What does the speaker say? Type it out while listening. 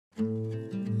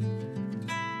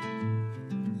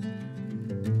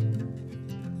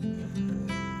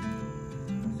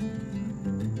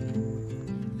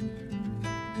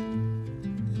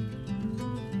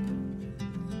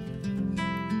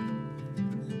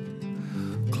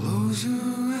Close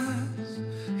your eyes,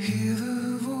 hear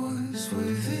the voice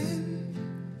within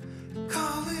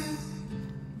calling.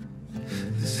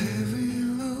 This heavy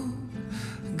load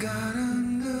got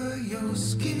under your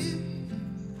skin,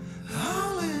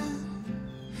 hauling.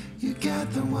 You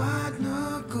got the white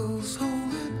knuckles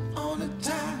holding on it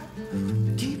tight,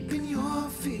 keeping your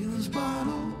feelings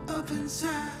bottled up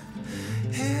inside,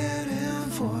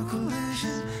 heading for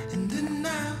collision and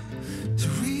denial. To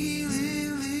really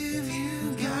live,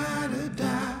 you gotta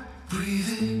die.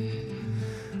 Breathe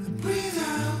in, breathe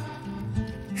out.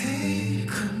 Hey,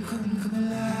 come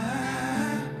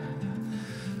alive.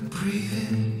 Breathe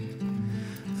in,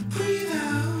 breathe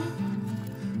out.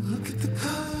 Look at the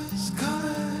colors,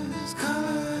 colors,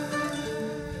 colors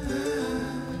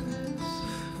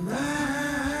around.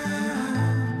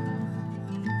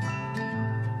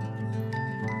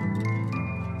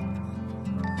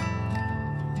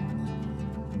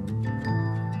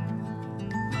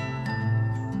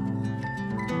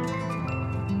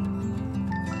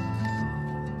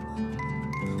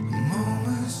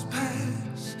 Moments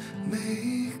pass,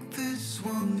 make this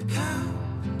one count.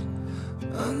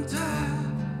 Untie.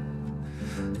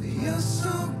 You're so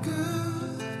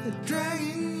good at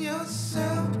dragging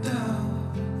yourself down.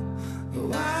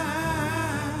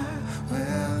 Why?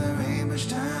 Well, there ain't much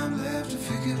time left to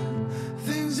figure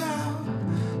things out.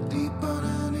 Deep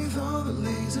underneath all the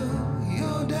laser,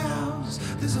 your doubts.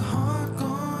 There's a heart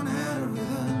gone out of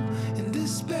rhythm in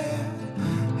despair.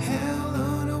 Hell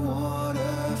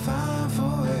underwater, fine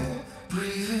for air.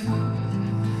 Breathe in,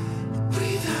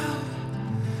 breathe out.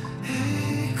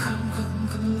 Hey, come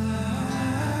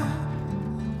alive.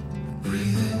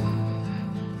 Breathe in,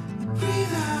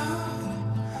 breathe out.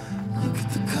 Look at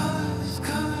the colors,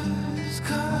 colors,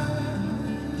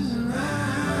 colors around,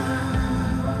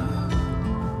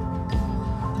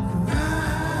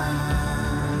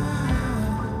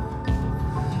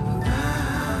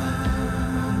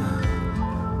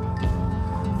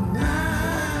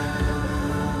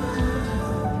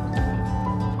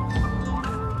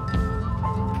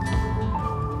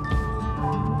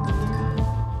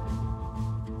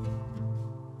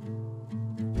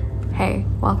 Hey,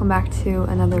 welcome back to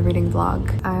another reading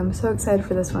vlog. I'm so excited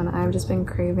for this one. I've just been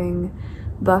craving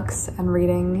books and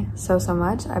reading so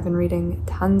much. I've been reading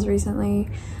tons recently.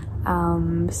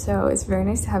 So it's very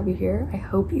nice to have you here. I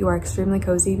hope you are extremely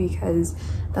cozy because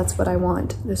that's what I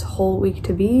want this whole week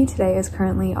to be. Today is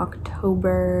currently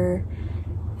October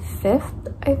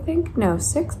 5th, I think. No,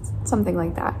 6th, something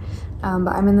like that.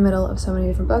 But I'm in the middle of so many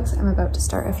different books. I'm about to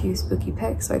start a few spooky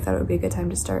picks, so I thought it would be a good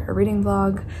time to start a reading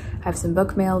vlog. I have some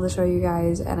book mail to show you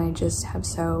guys, and I just have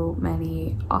so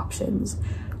many options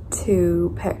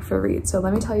to pick for read. So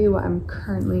let me tell you what I'm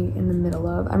currently in the middle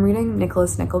of. I'm reading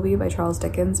Nicholas Nickleby by Charles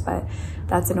Dickens, but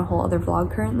that's in a whole other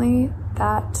vlog currently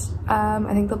that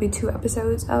I think there'll be 2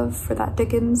 episodes of for that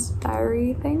Dickens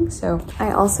diary thing. So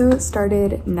I also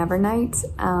started Nevernight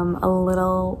a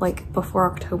little like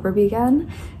before October began,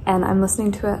 and I'm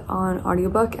listening to it on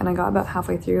audiobook, and I got about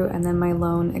halfway through and then my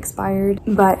loan expired,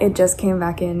 but it just came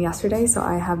back in yesterday, so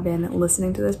I have been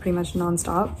listening to this pretty much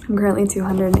nonstop. I'm currently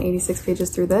 286 pages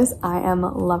through this. I am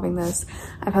loving this.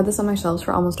 I've had this on my shelves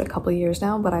for almost a couple years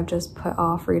now, but I've just put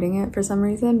off reading it for some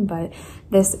reason. But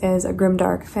this is a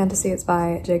grimdark fantasy. It's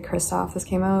by J. Kristoff. This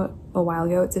came out a while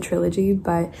ago. It's a trilogy,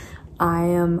 but I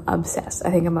am obsessed. I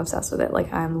think I'm obsessed with it.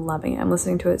 Like, I'm loving it. I'm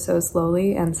listening to it so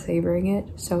slowly and savoring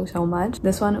it so much.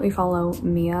 This one, we follow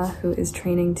Mia, who is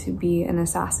training to be an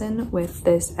assassin with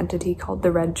this entity called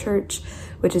the Red Church,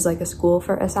 which is like a school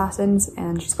for assassins,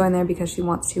 and she's going there because she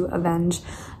wants to avenge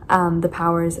the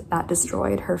powers that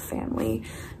destroyed her family,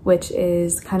 which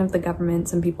is kind of the government,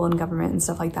 some people in government and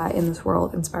stuff like that in this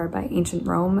world inspired by ancient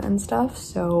Rome and stuff.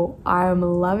 So I'm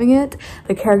loving it.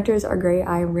 The characters are great.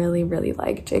 I really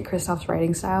like J. Kristoff's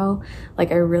writing style.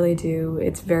 Like, I really do.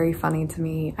 It's very funny to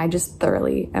me. I just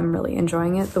thoroughly am really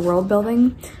enjoying it. The world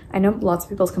building, I know lots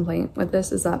of people's complaint with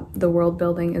this is that the world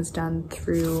building is done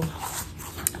through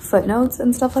footnotes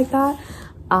and stuff like that.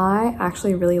 I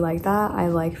actually really like that. I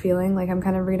like feeling like I'm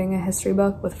kind of reading a history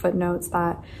book with footnotes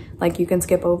that like you can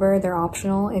skip over. They're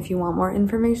optional if you want more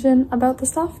information about the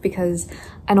stuff, because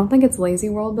I don't think it's lazy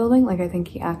world building. Like, I think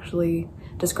he actually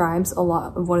describes a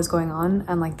lot of what is going on,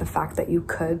 and like the fact that you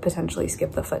could potentially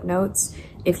skip the footnotes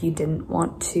if you didn't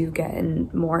want to get a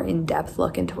more in-depth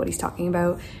look into what he's talking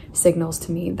about signals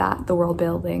to me that the world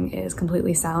building is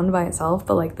completely sound by itself,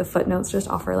 but like the footnotes just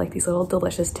offer like these little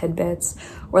delicious tidbits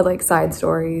or like side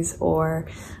stories or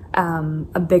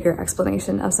a bigger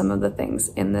explanation of some of the things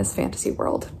in this fantasy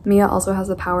world. Mia also has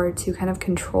the power to kind of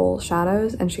control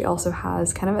shadows, and she also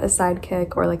has kind of a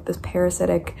sidekick or like this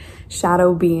parasitic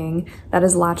shadow being that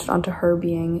is latched onto her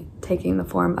being, taking the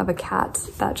form of a cat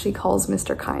that she calls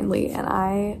Mr. Kindly, and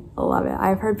I love it.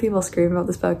 I've heard people scream about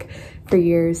this book for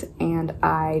years, and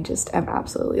I just am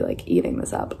absolutely like eating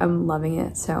this up. I'm loving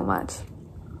it so much.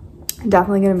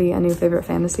 Definitely gonna be a new favorite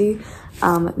fantasy.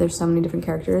 There's so many different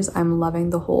characters. I'm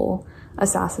loving the whole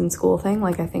assassin school thing.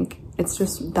 Like, I think it's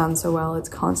just done so well. It's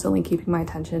constantly keeping my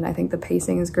attention. I think the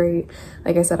pacing is great.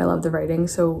 Like I said, I love the writing,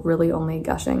 so really only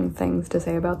gushing things to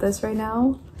say about this right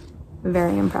now.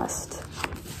 Very impressed.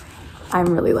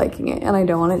 I'm really liking it, and I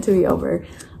don't want it to be over.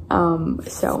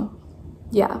 So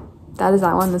yeah, that is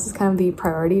that one. This is kind of the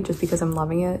priority just because I'm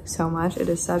loving it so much. It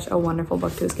is such a wonderful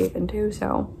book to escape into,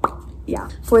 so yeah.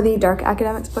 For the Dark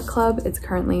Academics Book Club, it's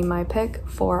currently my pick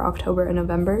for October and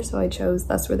November, so I chose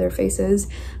Thus Were Their Faces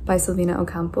by Silvina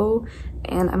Ocampo,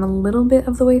 and I'm a little bit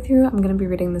of the way through. I'm gonna be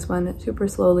reading this one super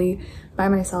slowly by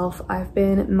myself. I've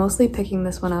been mostly picking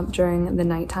this one up during the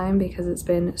nighttime because it's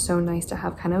been so nice to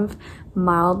have kind of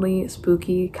mildly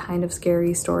spooky, kind of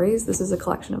scary stories. This is a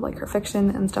collection of like her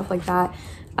fiction and stuff like that.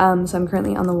 So I'm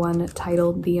currently on the one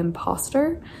titled The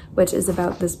Imposter, which is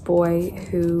about this boy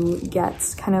who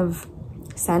gets kind of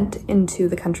sent into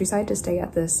the countryside to stay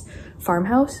at this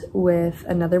farmhouse with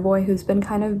another boy who's been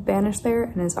kind of banished there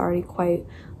and is already quite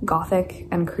gothic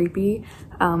and creepy,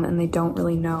 and they don't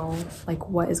really know like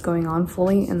what is going on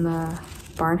fully in the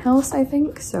barn house, I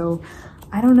think. So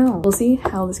I don't know, we'll see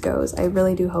how this goes. I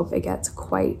really do hope it gets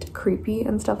quite creepy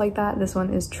and stuff like that. This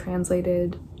one is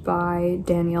translated by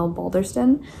Danielle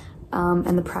Balderston,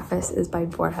 and the preface is by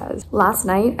Borges. Last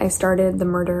night, I started The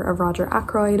Murder of Roger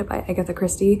Ackroyd by Agatha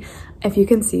Christie. If you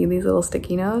can see these little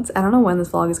sticky notes, I don't know when this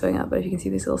vlog is going up, but if you can see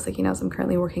these little sticky notes, I'm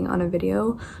currently working on a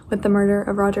video with The Murder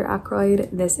of Roger Ackroyd.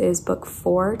 This is book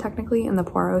 4, technically, in the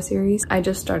Poirot series. I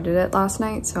just started it last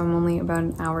night, so I'm only about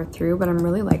an hour through, but I'm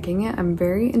really liking it. I'm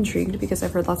very intrigued because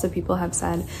I've heard lots of people have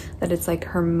said that it's like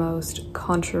her most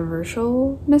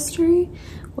controversial mystery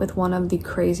with one of the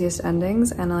craziest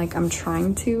endings, and like I'm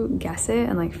trying to guess it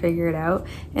and like figure it out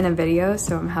in a video,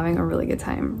 so I'm having a really good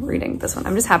time reading this one.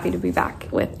 I'm just happy to be back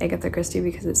with Agatha Christie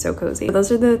because it's so cozy. But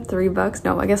those are the 3 books,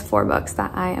 no, I guess 4 books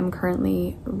that I am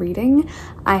currently reading.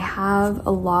 I have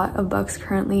a lot of books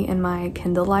currently in my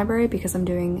Kindle library because I'm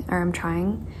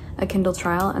trying a Kindle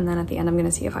trial, and then at the end I'm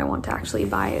gonna see if I want to actually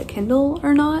buy a Kindle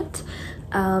or not.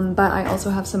 But I also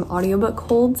have some audiobook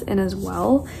holds in as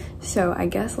well. So I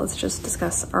guess let's just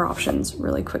discuss our options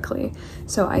really quickly.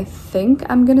 So I think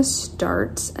I'm gonna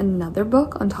start another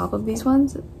book on top of these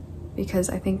ones because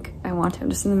I think I want to. I'm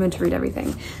just in the mood to read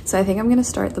everything. So I think I'm gonna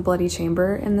start The Bloody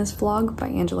Chamber in this vlog by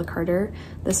Angela Carter.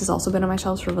 This has also been on my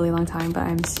shelves for a really long time, but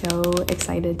I'm so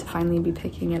excited to finally be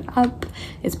picking it up.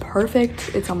 It's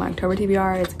perfect. It's on my October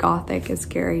TBR. It's gothic, it's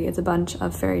scary. It's a bunch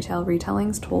of fairy tale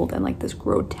retellings told in like this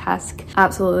grotesque,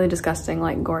 absolutely disgusting,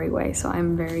 like gory way. So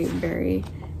I'm very, very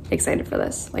excited for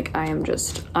this. Like I'm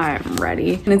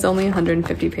ready. And it's only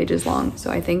 150 pages long. So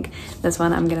I think this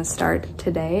one I'm gonna start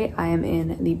today. I am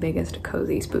in the biggest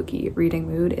cozy spooky reading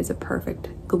mood. It's a perfect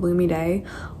gloomy day.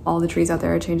 All the trees out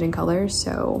there are changing colors,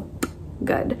 so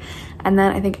good. And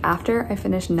then I think after I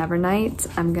finish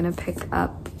Nevernight, I'm gonna pick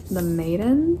up The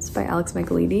Maidens by Alex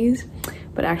Michaelides.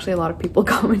 But actually a lot of people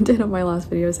commented on my last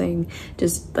video saying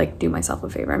just like do myself a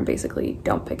favor and basically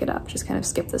don't pick it up, just kind of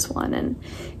skip this one and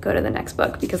go to the next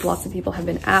book, because lots of people have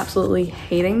been absolutely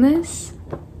hating this.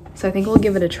 So I think we'll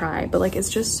give it a try, but like it's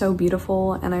just so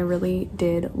beautiful, and I really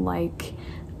did like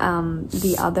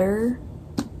the other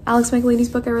Alex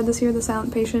Michaelides book I read this year, The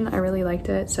Silent Patient. I really liked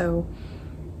it, so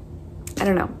I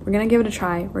don't know, we're gonna give it a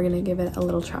try. We're gonna give it a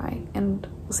little try and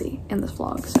we'll see in this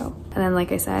vlog. So, and then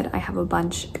like I said, I have a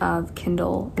bunch of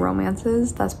Kindle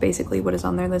romances. That's basically what is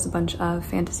on there. There's a bunch of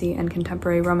fantasy and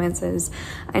contemporary romances.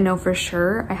 I know for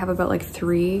sure I have about like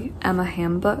 3 Emma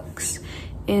Hamm books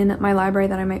in my library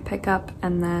that I might pick up,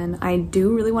 and then I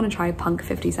do really want to try Punk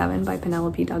 57 by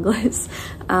Penelope Douglas,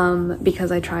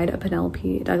 because I tried a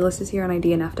Penelope Douglas this year and I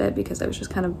DNF'd it because I was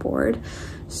just kind of bored.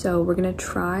 So we're gonna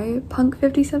try Punk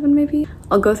 57 maybe.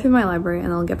 I'll go through my library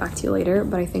and I'll get back to you later,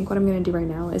 but I think what I'm gonna do right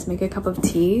now is make a cup of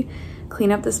tea,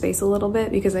 clean up the space a little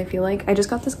bit, because I feel like I just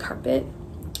got this carpet,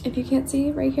 if you can't see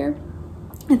right here.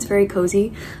 It's very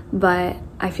cozy, but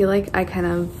I feel like I kind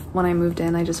of, when I moved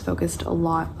in, I just focused a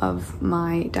lot of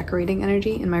my decorating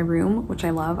energy in my room, which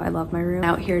I love. I love my room.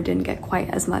 Out here didn't get quite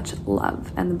as much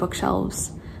love, and the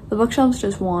bookshelves The bookshelves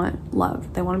just want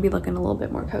love. They want to be looking a little bit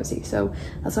more cozy. So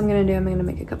that's what I'm gonna do. I'm gonna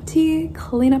make a cup of tea,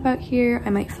 clean up out here. I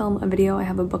might film a video. I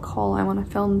have a book haul I want to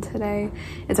film today.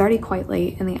 It's already quite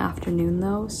late in the afternoon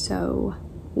though, so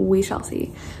we shall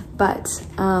see. But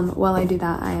while I do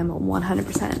that, I am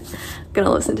 100%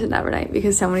 gonna listen to Nevernight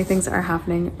because so many things are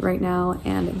happening right now,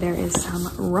 and there is some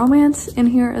romance in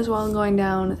here as well going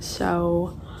down.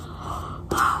 So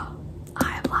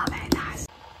I love it.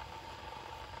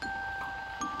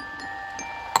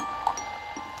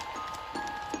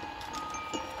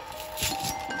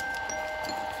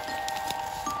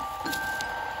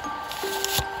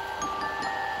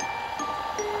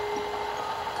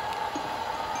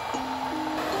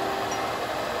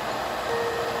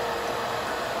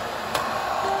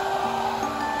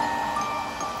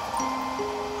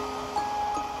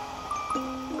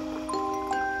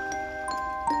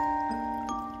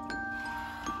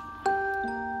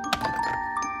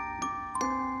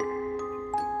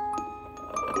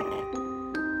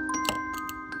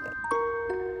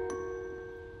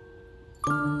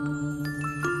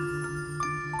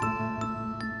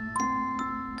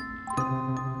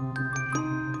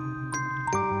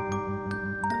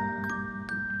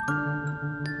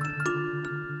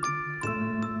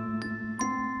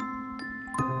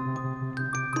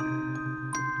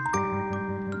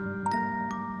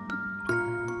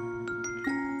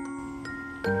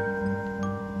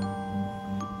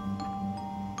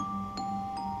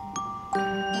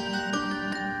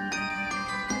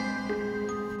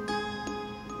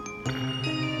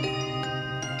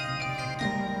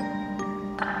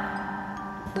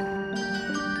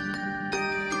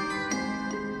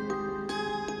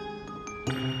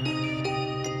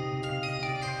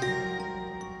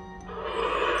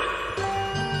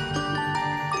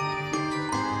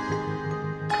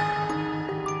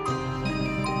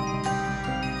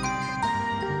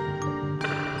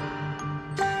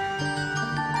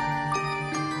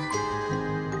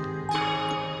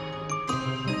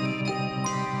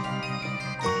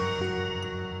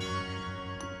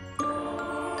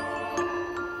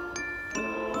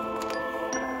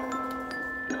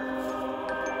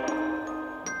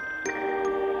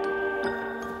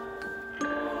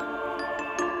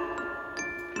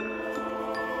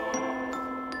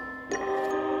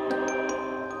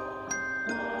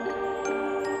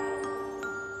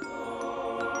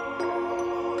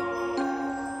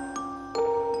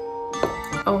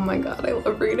 Oh my god, I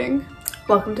love reading.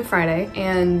 Welcome to Friday,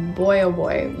 and boy oh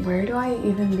boy, where do I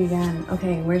even begin?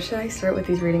 Okay, where should I start with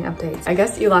these reading updates? I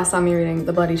guess you last saw me reading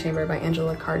The Bloody Chamber by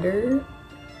Angela Carter.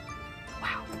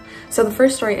 Wow. So the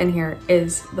first story in here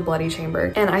is The Bloody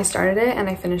Chamber, and I started it and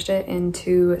I finished it in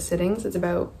 2 sittings. It's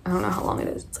about, I don't know how long it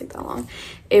is, it's like that long.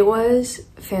 It was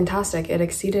fantastic. It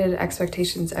exceeded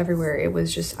expectations everywhere. It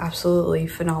was just absolutely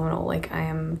phenomenal. Like, I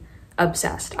am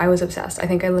obsessed. I was obsessed. I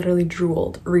think I literally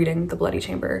drooled reading The Bloody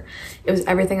Chamber. It was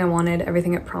everything I wanted,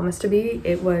 everything it promised to be.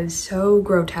 It was so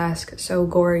grotesque, so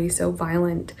gory, so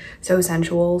violent, so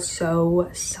sensual, so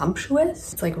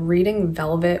sumptuous. It's like reading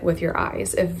velvet with your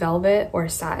eyes. If velvet or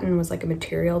satin was like a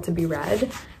material to be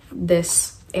read,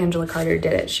 this Angela Carter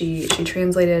did it. She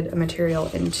translated a material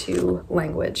into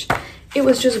language. It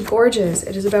was just gorgeous.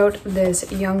 It is about this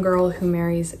young girl who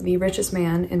marries the richest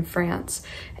man in France,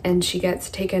 and she gets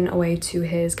taken away to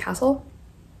his castle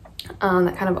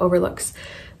that kind of overlooks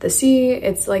the sea.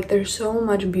 It's like there's so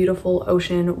much beautiful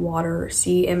ocean, water,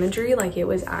 sea imagery. Like, it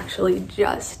was actually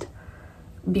just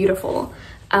beautiful.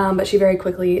 But she very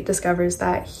quickly discovers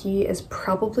that he is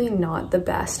probably not the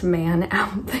best man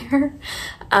out there.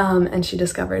 And she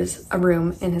discovers a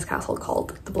room in his castle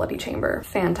called the Bloody Chamber.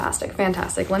 Fantastic,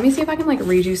 fantastic. Let me see if I can like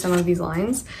read you some of these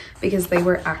lines because they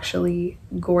were actually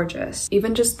gorgeous.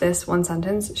 Even just this one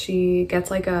sentence, she gets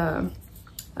like a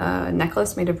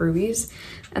necklace made of rubies,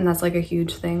 and that's like a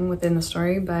huge thing within the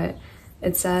story. But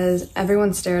it says,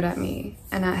 "Everyone stared at me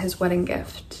and at his wedding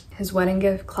gift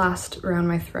clasped around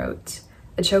my throat.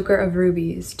 A choker of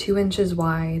rubies, 2 inches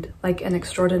wide, like an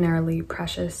extraordinarily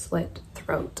precious slit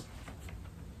throat."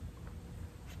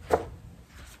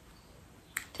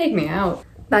 Take me out.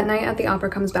 That night at the opera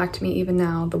comes back to me even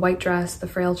now, the white dress, the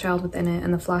frail child within it,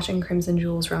 and the flashing crimson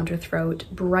jewels round her throat,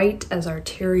 bright as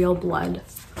arterial blood.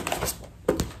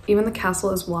 Even the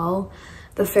castle as well,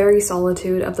 the fairy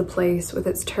solitude of the place with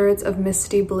its turrets of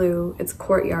misty blue, its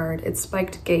courtyard, its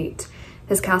spiked gate,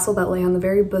 his castle that lay on the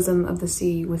very bosom of the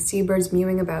sea, with seabirds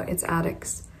mewing about its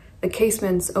attics, the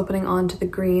casements opening onto the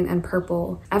green and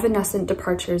purple, evanescent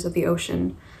departures of the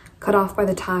ocean, cut off by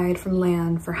the tide from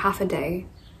land for half a day.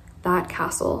 That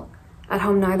castle, at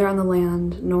home neither on the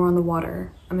land nor on the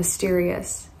water, a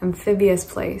mysterious, amphibious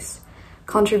place,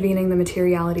 contravening the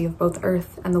materiality of both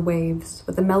earth and the waves,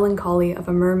 with the melancholy of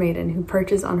a mermaiden who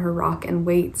perches on her rock and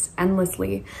waits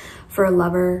endlessly for a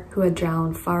lover who had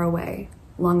drowned far away,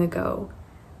 long ago,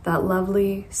 that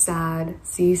lovely, sad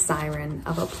sea siren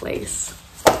of a place.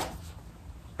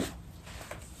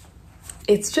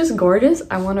 It's just gorgeous.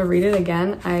 I want to read it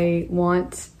again. I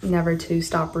want never to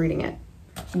stop reading it.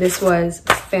 This was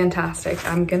fantastic.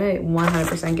 I'm gonna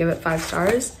 100% give it 5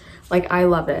 stars. Like, I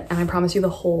love it, and I promise you the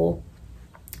whole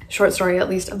short story, at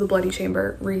least of The Bloody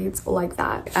Chamber, reads like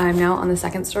that. I'm now on the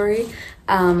second story,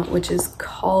 which is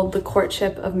called The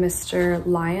Courtship of Mr.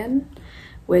 Lion,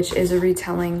 which is a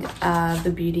retelling of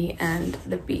The Beauty and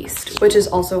the Beast, which is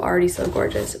also already so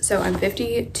gorgeous. So I'm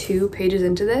 52 pages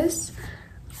into this.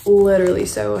 Literally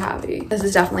so happy. This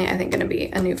is definitely, I think, gonna be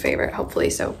a new favorite, hopefully.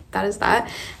 So that is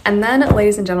that. And then,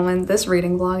 ladies and gentlemen, this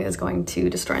reading vlog is going to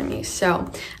destroy me.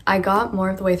 So I got more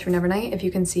of the way through Nevernight, if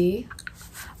you can see.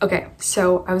 Okay,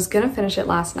 so I was gonna finish it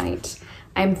last night.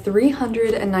 I'm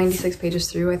 396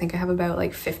 pages through. I think I have about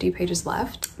like 50 pages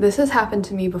left. This has happened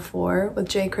to me before with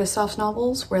J. Kristoff's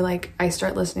novels, where like I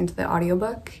start listening to the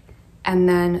audiobook and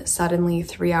then suddenly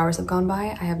 3 hours have gone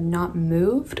by. I have not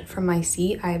moved from my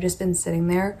seat. I have just been sitting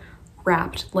there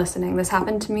wrapped listening. This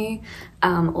happened to me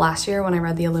last year when I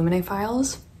read the Illuminae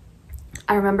files.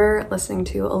 I remember listening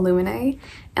to Illuminae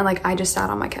and like I just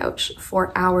sat on my couch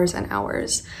for hours and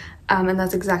hours. And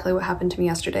that's exactly what happened to me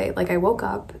yesterday. Like, I woke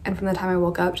up, and from the time I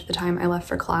woke up to the time I left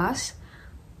for class,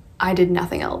 I did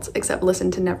nothing else except listen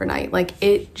to Nevernight. Like,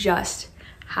 it just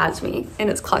has me in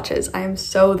its clutches. I am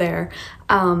so there.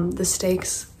 The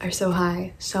stakes are so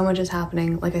high. So much is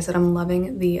happening. Like I said, I'm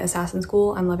loving the assassin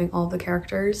school. I'm loving all the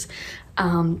characters,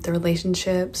 the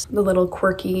relationships, the little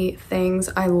quirky things.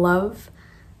 I love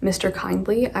Mr.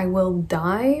 Kindly. I will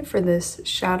die for this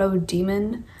shadow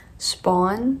demon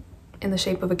spawn in the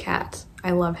shape of a cat. I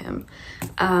love him.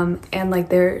 And like,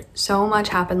 there so much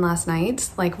happened last night.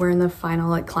 Like, we're in the final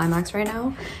like climax right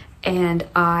now, and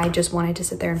I just wanted to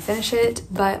sit there and finish it,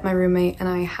 but my roommate and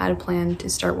I had planned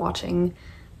to start watching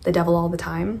The Devil All the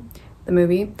Time, the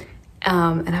movie.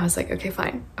 And I was like, okay,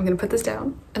 fine, I'm gonna put this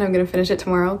down and I'm gonna finish it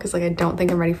tomorrow, because like I don't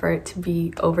think I'm ready for it to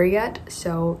be over yet.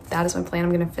 So that is my plan.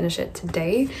 I'm gonna finish it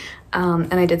today.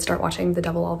 And I did start watching The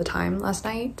Devil All the Time last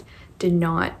night. Did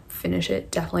not finish it.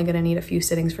 Definitely gonna need a few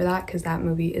sittings for that, because that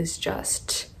movie is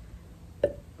just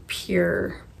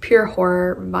pure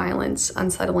horror, violence,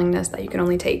 unsettlingness that you can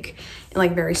only take in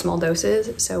like very small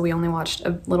doses. So we only watched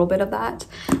a little bit of that.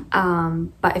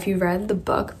 But if you read the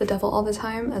book The Devil All the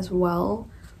Time as well,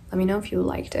 let me know if you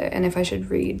liked it and if I should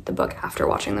read the book after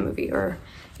watching the movie, or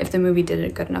if the movie did a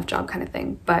good enough job, kind of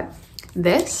thing. But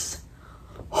this,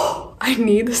 I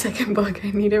need the second book.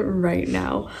 I need it right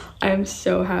now. I am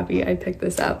so happy I picked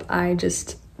this up. I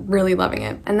just really loving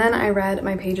it. And then I read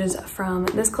my pages from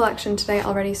this collection today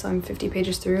already, so I'm 50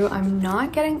 pages through. I'm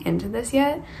not getting into this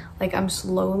yet. Like, I'm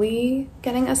slowly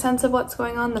getting a sense of what's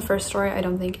going on. The first story I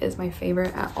don't think is my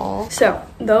favorite at all. So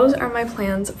those are my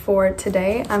plans for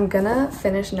today. I'm gonna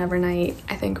finish Nevernight,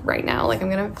 I think right now. Like, I'm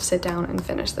gonna sit down and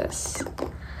finish this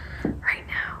right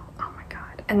now. Oh my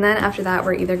god. And then after that,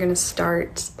 we're either gonna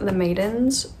start The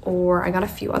Maidens, or I got a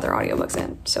few other audiobooks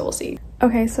in, so we'll see.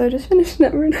 Okay, so I just finished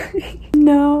Nevernight.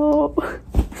 No,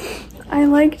 I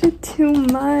liked it too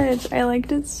much. I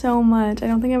liked it so much. I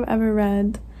don't think I've ever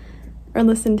read or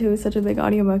listened to such a big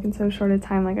audiobook in so short a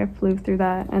time. Like, I flew through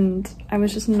that, and I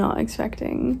was just not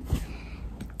expecting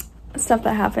stuff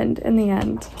that happened in the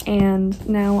end. And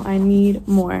now I need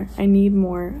more. I need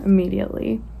more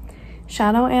immediately.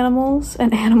 Shadow animals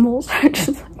and animals are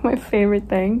just like my favorite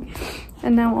thing.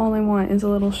 And now all I want is a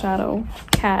little shadow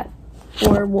cat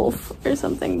or wolf or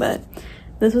something. But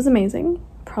this was amazing.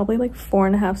 Probably like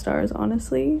 4.5 stars,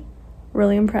 honestly.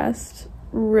 Really impressed.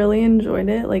 Really enjoyed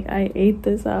it. Like, I ate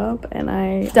this up, and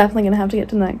I definitely gonna have to get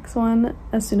to the next one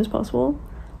as soon as possible.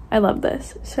 I love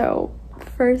this. So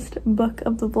first book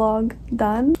of the vlog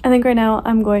done. I think right now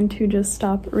I'm going to just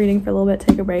stop reading for a little bit,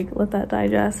 take a break, let that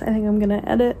digest. I think I'm gonna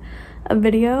edit a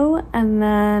video, and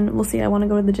then we'll see. I want to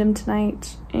go to the gym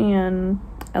tonight, and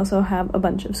I also have a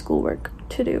bunch of schoolwork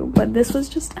to do, but this was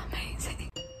just amazing.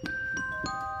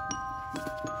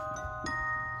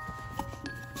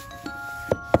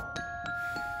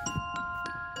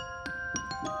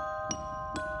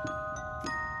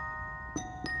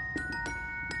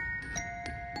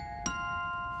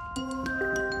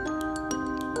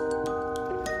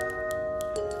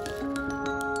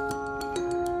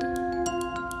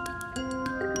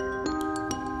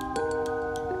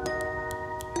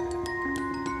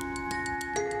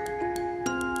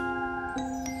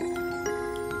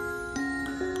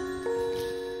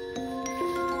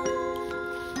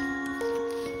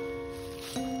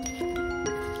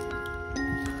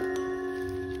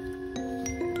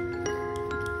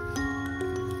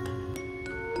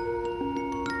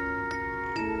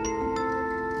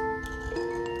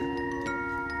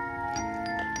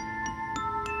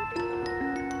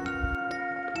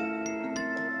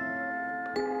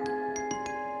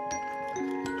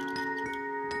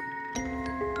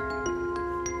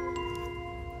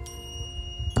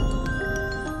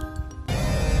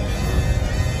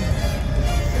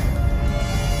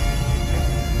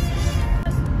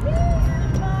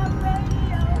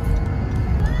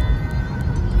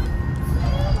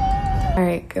 All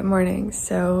right, good morning.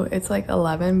 So it's like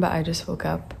 11, but I just woke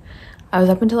up. I was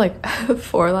up until like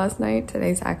 4 last night.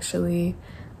 Today's actually,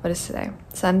 what is today?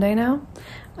 Sunday now.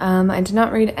 I did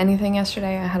not read anything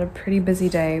yesterday. I had a pretty busy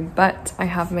day, but I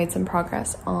have made some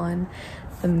progress on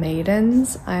the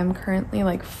Maidens. I am currently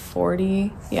like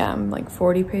 40, yeah, I'm like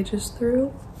 40 pages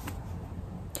through.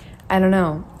 I don't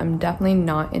know, I'm definitely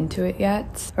not into it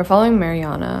yet. We're following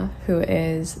Mariana, who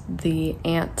is the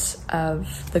aunt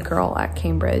of the girl at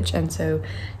Cambridge, and so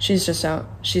she's just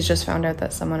found out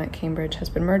that someone at Cambridge has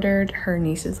been murdered. Her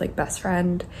niece's like best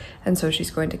friend, and so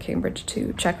she's going to Cambridge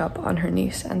to check up on her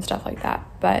niece and stuff like that.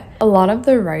 But a lot of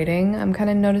the writing I'm kind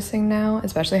of noticing now,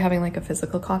 especially having like a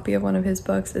physical copy of one of his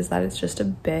books, is that it's just a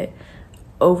bit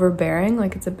overbearing.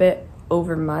 Like it's a bit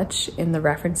overmuch in the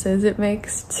references it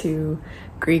makes to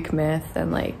Greek myth and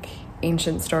like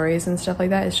ancient stories and stuff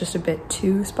like that. It's just a bit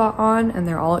too spot on, and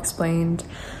they're all explained.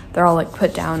 They're all like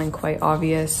put down in quite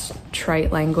obvious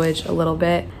trite language a little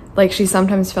bit. Like she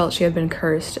sometimes felt she had been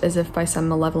cursed as if by some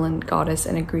malevolent goddess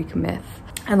in a Greek myth,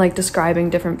 and like describing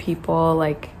different people,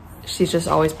 like she's just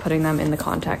always putting them in the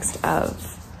context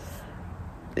of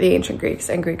the ancient Greeks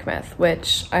and Greek myth,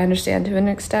 which I understand to an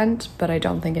extent, but I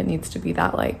don't think it needs to be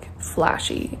that like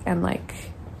flashy and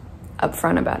like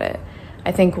upfront about it.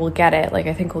 I think we'll get it. Like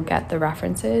I think we'll get the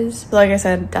references. So like I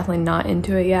said, definitely not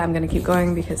into it yet. I'm gonna keep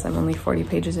going because I'm only 40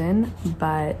 pages in,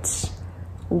 but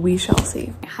we shall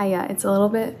see. Hiya, it's a little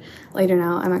bit later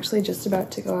now. I'm actually just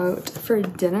about to go out for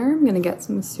dinner. I'm gonna get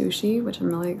some sushi, which I'm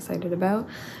really excited about,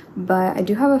 but I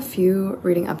do have a few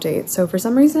reading updates. So for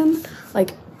some reason,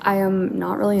 like I am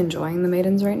not really enjoying the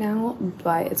Maidens right now,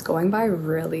 but it's going by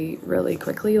really, really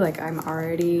quickly. Like I'm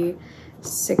already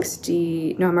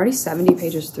 70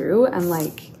 pages through, and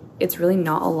like it's really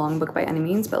not a long book by any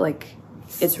means, but like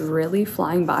it's really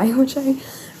flying by, which I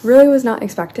really was not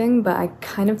expecting, but I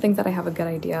kind of think that I have a good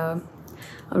idea,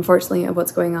 unfortunately, of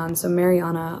what's going on. So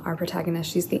Mariana, our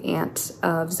protagonist, she's the aunt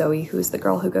of Zoe, who's the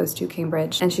girl who goes to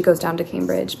Cambridge, and she goes down to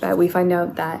Cambridge, but we find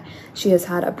out that she has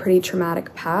had a pretty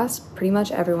traumatic past. Pretty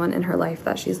much everyone in her life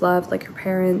that she's loved, like her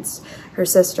parents, her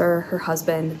sister, her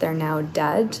husband, they're now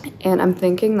dead. And I'm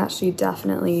thinking that she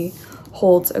definitely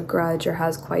holds a grudge or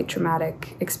has quite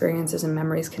traumatic experiences and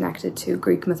memories connected to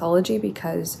Greek mythology,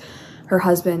 because her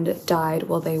husband died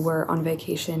while they were on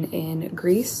vacation in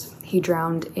Greece. He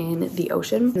drowned in the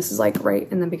ocean. This is like right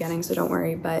in the beginning, so don't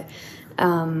worry, but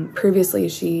previously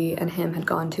she and him had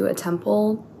gone to a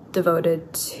temple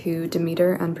devoted to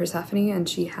Demeter and Persephone, and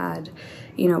she had,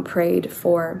 you know, prayed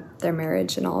for their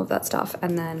marriage and all of that stuff.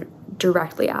 And then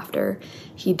directly after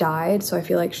he died, so I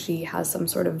feel like she has some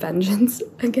sort of vengeance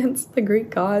against the Greek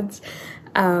gods,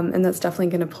 and that's definitely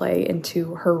going to play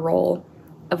into her role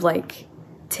of like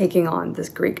taking on this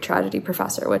Greek tragedy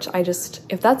professor, which I just,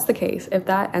 if that's the case, if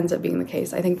that ends up being the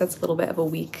case, I think that's a little bit of a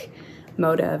weak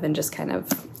motive and just kind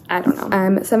of, I don't know.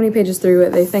 I'm 70 pages through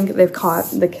it. They think they've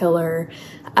caught the killer.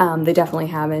 They definitely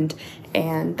haven't.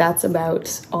 And that's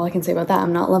about all I can say about that.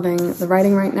 I'm not loving the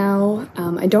writing right now.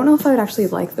 I don't know if I would actually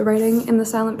like the writing in The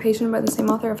Silent Patient by the same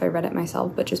author if I read it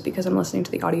myself, but just because I'm listening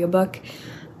to the audiobook,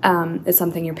 it's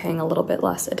something you're paying a little bit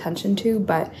less attention to.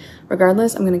 But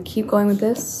regardless, I'm going to keep going with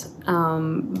this,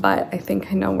 but I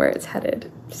think I know where it's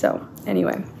headed. So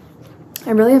anyway,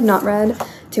 I really have not read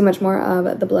too much more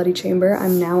of The Bloody Chamber.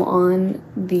 I'm now on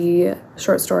the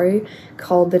short story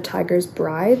called The Tiger's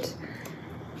Bride.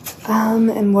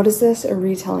 And what is this a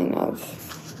retelling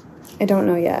of? I don't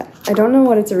know yet. I don't know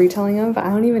what it's a retelling of. I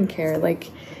don't even care. Like,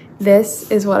 this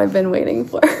is what I've been waiting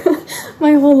for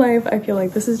my whole life. I feel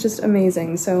like this is just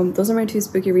amazing. So those are my 2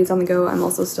 spooky reads on the go. I'm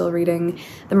also still reading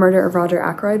The Murder of Roger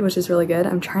Ackroyd, which is really good.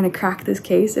 I'm trying to crack this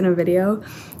case in a video.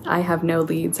 I have no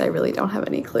leads. I really don't have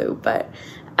any clue, but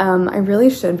I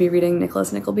really should be reading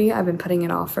Nicholas Nickleby. I've been putting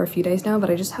it off for a few days now, but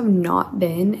I just have not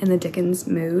been in the Dickens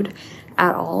mood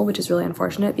at all, which is really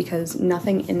unfortunate because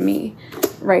nothing in me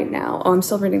right now, oh, I'm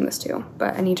still reading this too,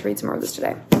 but I need to read some more of this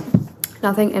today.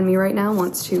 Nothing in me right now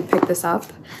wants to pick this up.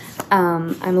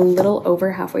 I'm a little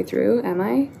over halfway through, am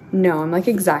I? No, I'm like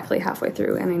exactly halfway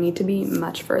through, and I need to be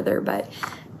much further, but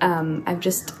I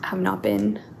just have not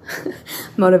been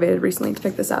motivated recently to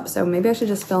pick this up. So maybe I should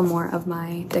just film more of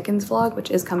my Dickens vlog,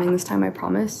 which is coming this time, I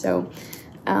promise. So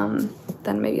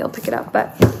then maybe I'll pick it up.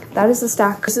 But that is the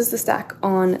stack. This is the stack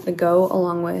on the go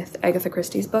along with Agatha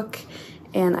Christie's book,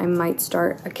 and I might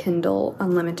start a Kindle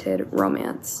Unlimited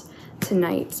romance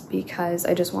tonight because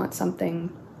I just want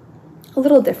something a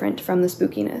little different from the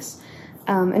spookiness.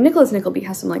 And Nicholas Nickleby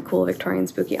has some like cool Victorian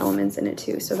spooky elements in it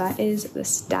too. So that is the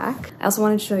stack. I also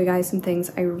wanted to show you guys some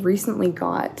things I recently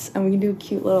got, and we can do a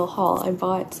cute little haul. I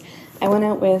bought I went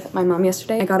out with my mom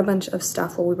yesterday. I got a bunch of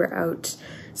stuff while we were out.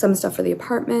 Some stuff for the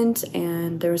apartment,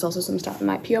 and there was also some stuff in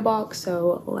my PO box,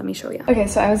 so let me show you. Okay,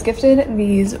 so I was gifted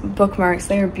these bookmarks.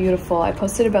 They are beautiful. I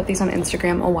posted about these on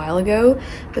Instagram a while ago,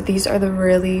 but these are the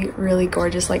really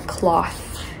gorgeous like cloth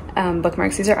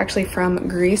bookmarks. These are actually from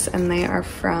Greece and they are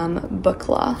from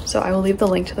Bookla, so I will leave the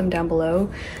link to them down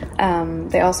below.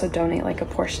 They also donate like a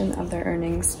portion of their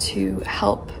earnings to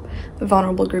help the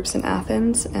vulnerable groups in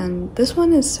Athens, and this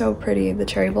one is so pretty, the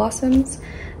cherry blossoms.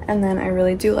 And then I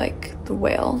really do like the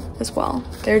whale as well.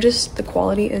 They're just, the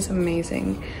quality is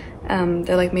amazing.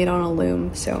 They're like made on a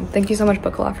loom. So thank you so much,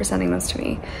 Bookla, for sending those to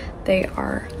me. They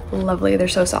are lovely. They're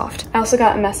so soft. I also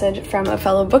got a message from a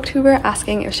fellow booktuber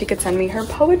asking if she could send me her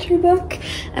poetry book.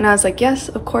 And I was like, yes,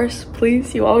 of course,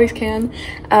 please, you always can.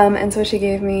 And so she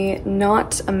gave me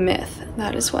Not a Myth.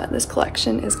 That is what this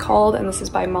collection is called. And this is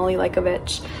by Molly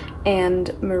Likovich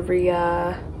and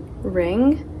Maria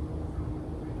Ring.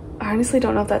 I honestly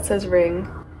don't know if that says Ring.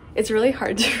 It's really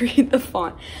hard to read the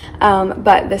font.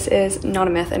 But this is Not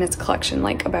a Myth, and it's a collection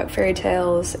like about fairy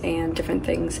tales and different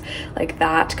things like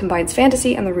that. Combines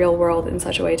fantasy and the real world in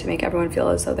such a way to make everyone feel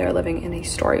as though they're living in a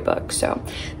storybook. So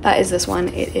that is this one.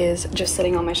 It is just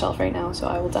sitting on my shelf right now, so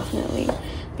I will definitely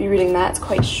be reading that. It's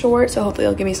quite short, so hopefully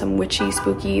it'll give me some witchy,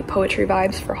 spooky poetry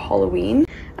vibes for Halloween.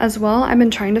 As well, I've been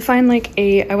trying to find like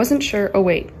I wasn't sure, oh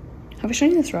wait. Have I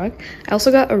shown you this rug? I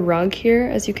also got a rug here.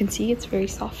 As you can see, it's very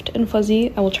soft and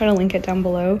fuzzy. I will try to link it down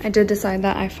below. I did decide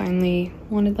that I finally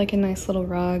wanted like a nice little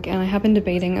rug, and I have been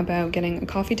debating about getting a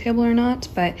coffee table or not,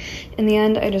 but in the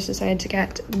end I just decided to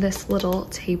get this little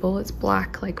table. It's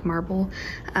black like marble,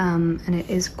 and it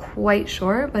is quite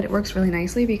short, but it works really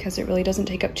nicely because it really doesn't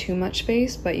take up too much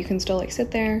space, but you can still like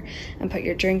sit there and put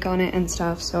your drink on it and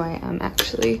stuff. So I am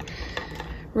actually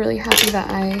really happy that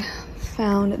I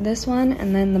found this one.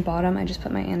 And then the bottom I just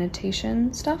put my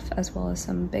annotation stuff as well as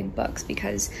some big books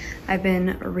because I've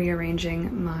been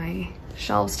rearranging my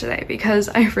shelves today because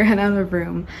I ran out of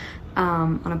room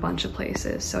on a bunch of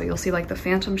places. So you'll see like the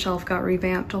phantom shelf got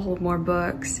revamped to hold more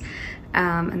books,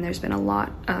 and there's been a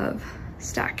lot of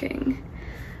stacking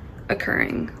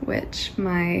occurring, which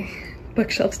my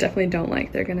bookshelves definitely don't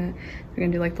like. They're gonna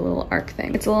do like the little arc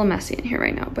thing. It's a little messy in here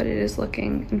right now, but it is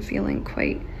looking and feeling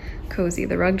quite cozy.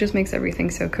 The rug just makes everything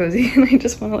so cozy, and I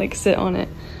just want to like sit on it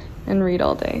and read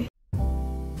all day.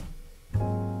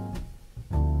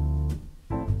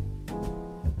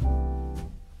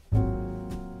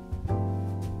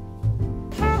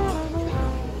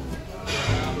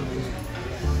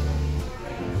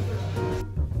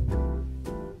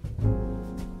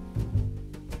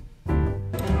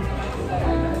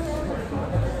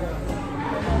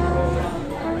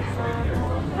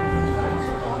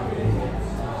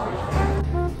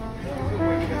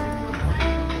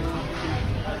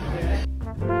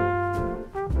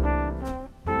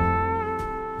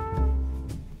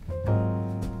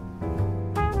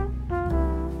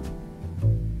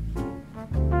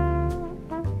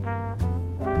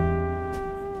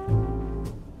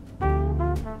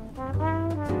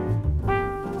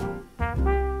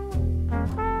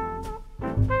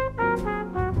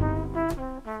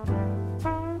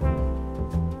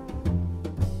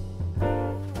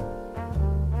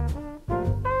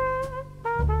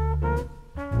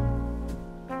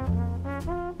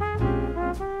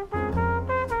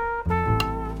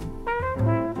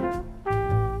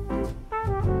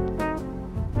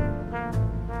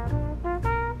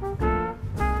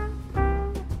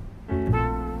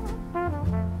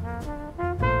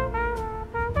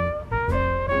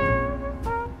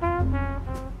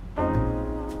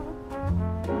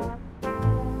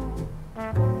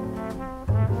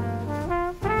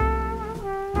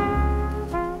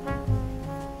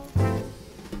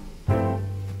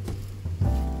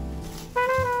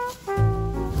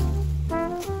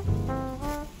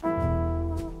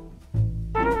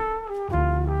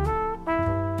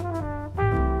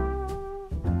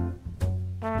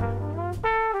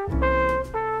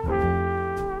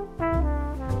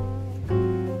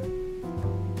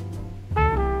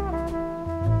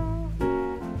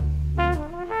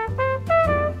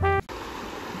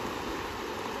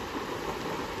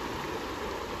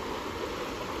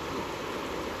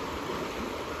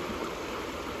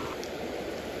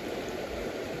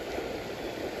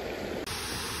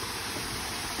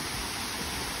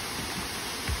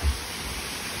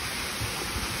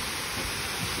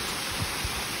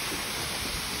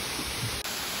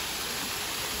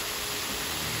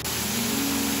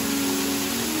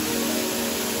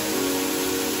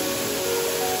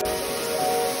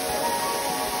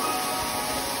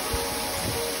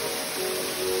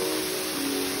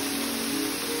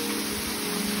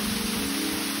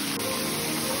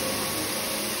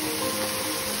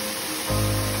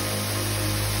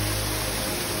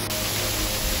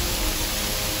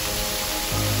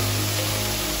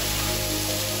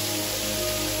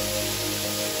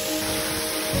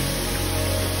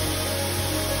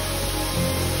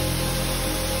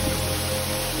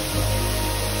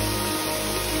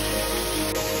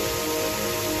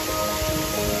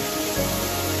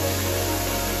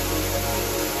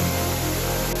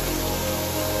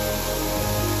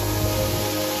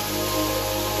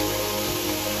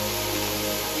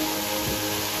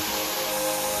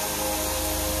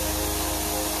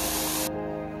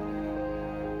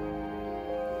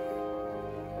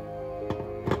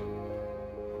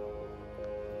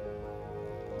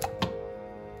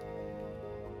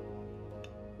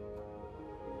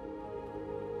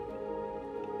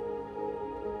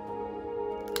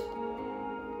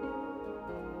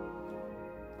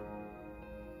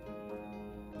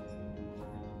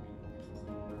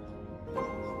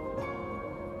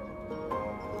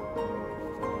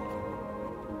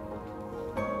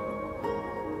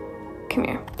 Come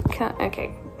here.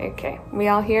 Okay. We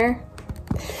all here?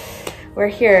 We're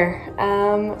here.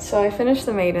 So I finished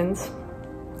The Maidens.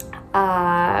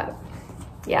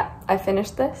 Yeah, I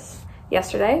finished this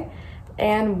yesterday,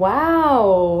 and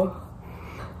wow.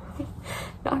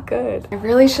 Not good. I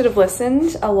really should have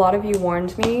listened. A lot of you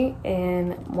warned me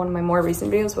in one of my more recent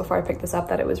videos before I picked this up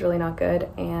that it was really not good,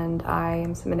 and I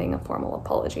am submitting a formal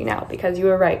apology now because you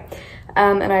were right.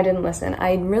 And I didn't listen.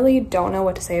 I really don't know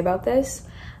what to say about this.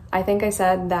 I think I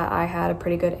said that I had a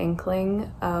pretty good inkling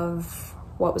of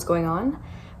what was going on,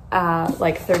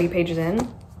 like 30 pages in,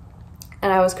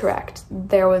 and I was correct.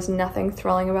 There was nothing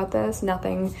thrilling about this,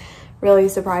 nothing really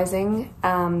surprising.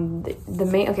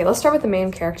 Okay, let's start with the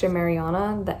main character,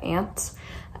 Mariana, the aunt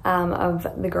of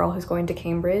the girl who's going to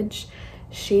Cambridge.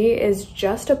 She is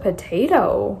just a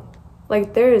potato.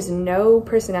 Like, there is no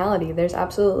personality. There's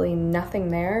absolutely nothing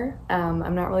there.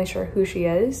 I'm not really sure who she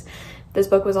is. This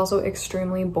book was also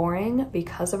extremely boring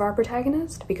because of our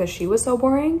protagonist, because she was so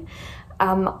boring.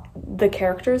 The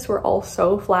characters were all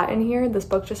so flat in here. This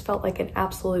book just felt like an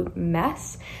absolute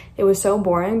mess. It was so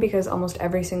boring because almost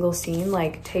every single scene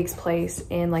like takes place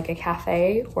in like a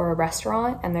cafe or a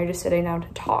restaurant, and they're just sitting down to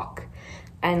talk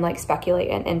and like speculate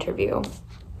and interview.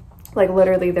 Like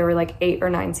literally there were like 8 or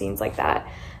 9 scenes like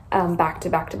that, back to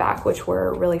back to back, which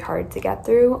were really hard to get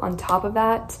through. On top of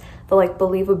that, the like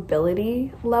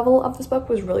believability level of this book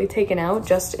was really taken out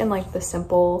just in like the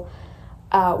simple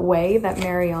way that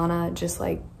Mariana just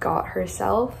like got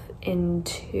herself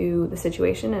into the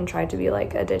situation and tried to be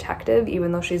like a detective,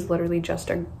 even though she's literally just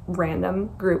a random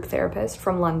group therapist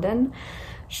from London.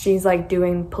 She's like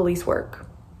doing police work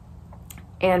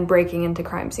and breaking into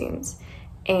crime scenes,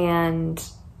 and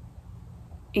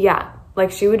yeah,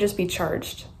 like she would just be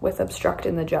charged with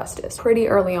obstructing the justice pretty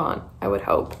early on, I would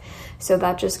hope. So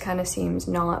that just kind of seems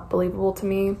not believable to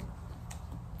me.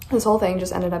 This whole thing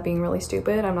just ended up being really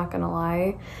stupid, I'm not gonna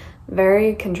lie.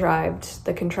 Very contrived.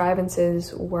 The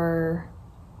contrivances were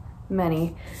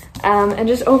many. And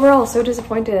just overall so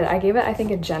disappointed. I gave it, I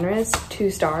think, a generous 2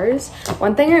 stars.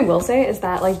 One thing I will say is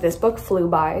that like this book flew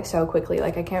by so quickly.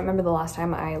 Like I can't remember the last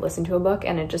time I listened to a book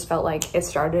and it just felt like it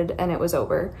started and it was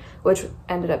over, which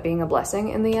ended up being a blessing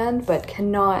in the end, but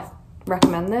cannot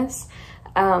recommend this.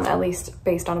 At least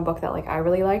based on a book that like I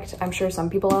really liked. I'm sure some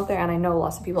people out there, and I know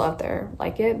lots of people out there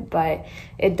like it, but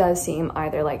it does seem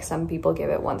either like some people give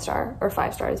it 1 star or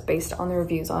 5 stars based on the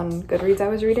reviews on Goodreads I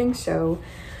was reading. So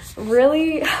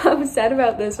really upset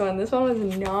about this one. This one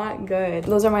was not good.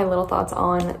 Those are my little thoughts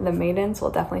on The Maidens.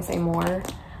 We'll definitely say more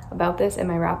about this in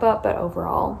my wrap up, but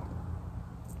overall,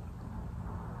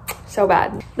 so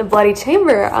bad. The Bloody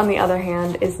Chamber, on the other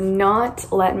hand, is not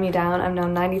letting me down. I'm now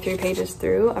 93 pages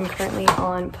through. I'm currently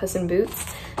on Puss in Boots.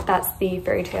 That's the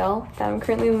fairy tale that I'm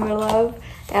currently in the middle of,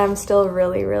 and I'm still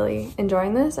really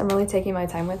enjoying this. I'm really taking my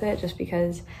time with it just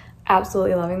because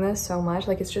absolutely loving this so much.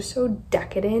 Like, it's just so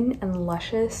decadent and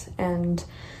luscious and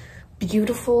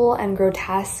beautiful and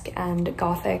grotesque and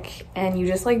gothic, and you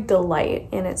just like delight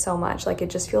in it so much. Like, it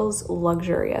just feels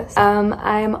luxurious.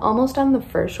 I'm almost done the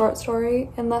first short story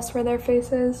in Thus Were Their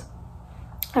Faces.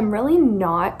 I'm really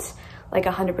not like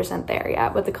 100% there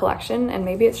yet with the collection, and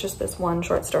maybe it's just this one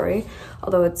short story,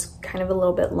 although it's kind of a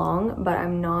little bit long, but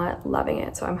I'm not loving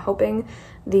it. So I'm hoping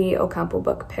the Ocampo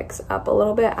book picks up a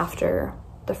little bit after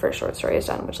the first short story is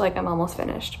done, which like I'm almost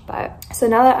finished. But so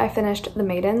now that I finished The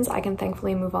Maidens, I can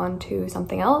thankfully move on to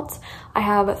something else. I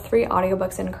have 3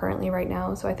 audiobooks in currently right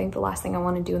now, so I think the last thing I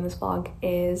want to do in this vlog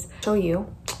is show you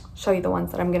the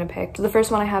ones that I'm gonna pick. So the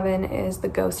first one I have in is The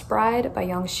Ghost Bride by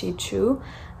Young-shi Chu,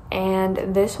 and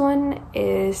this one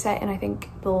is set in, I think,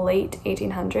 the late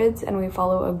 1800s, and we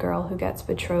follow a girl who gets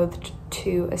betrothed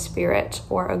to a spirit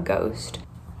or a ghost.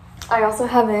 I also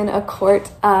have in A Court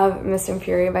of Mist and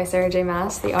Fury by Sarah J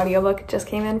Maas. The audiobook just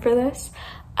came in for this.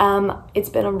 It's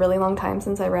been a really long time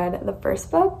since I read the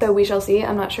first book, so we shall see.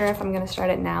 I'm not sure if I'm gonna start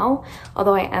it now,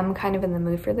 although I am kind of in the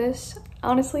mood for this,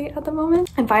 honestly, at the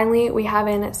moment. And finally, we have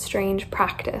in Strange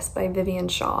Practice by Vivian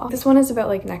Shaw. This one is about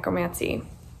like necromancy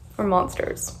or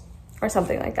monsters or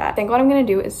something like that. I think what I'm gonna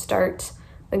do is start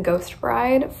The Ghost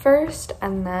Bride first,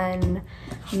 and then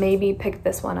maybe pick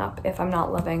this one up if I'm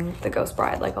not loving The Ghost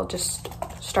Bride. Like, I'll just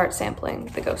start sampling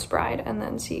The Ghost Bride and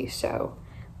then see. So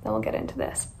then we'll get into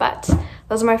this. But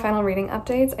those are my final reading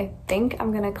updates. I think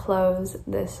I'm gonna close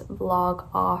this vlog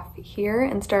off here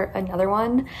and start another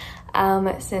one,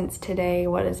 since today,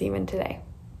 what is even today?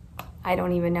 I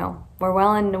don't even know. We're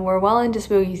well into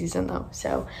spooky season though.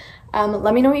 So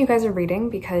let me know what you guys are reading,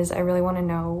 because I really want to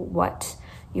know what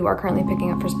you are currently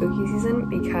picking up for spooky season,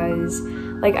 because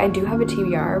like I do have a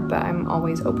TBR, but I'm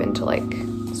always open to like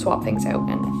swap things out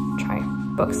and try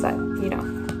books that, you know,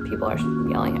 people are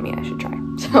yelling at me, I should try.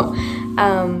 So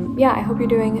yeah, I hope you're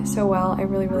doing so well. I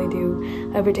really, really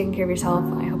do. I hope you're taking care of yourself.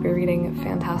 I hope you're reading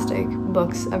fantastic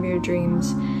books of your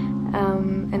dreams.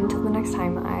 And until the next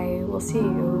time, I will see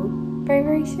you very,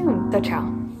 very soon. So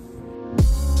ciao.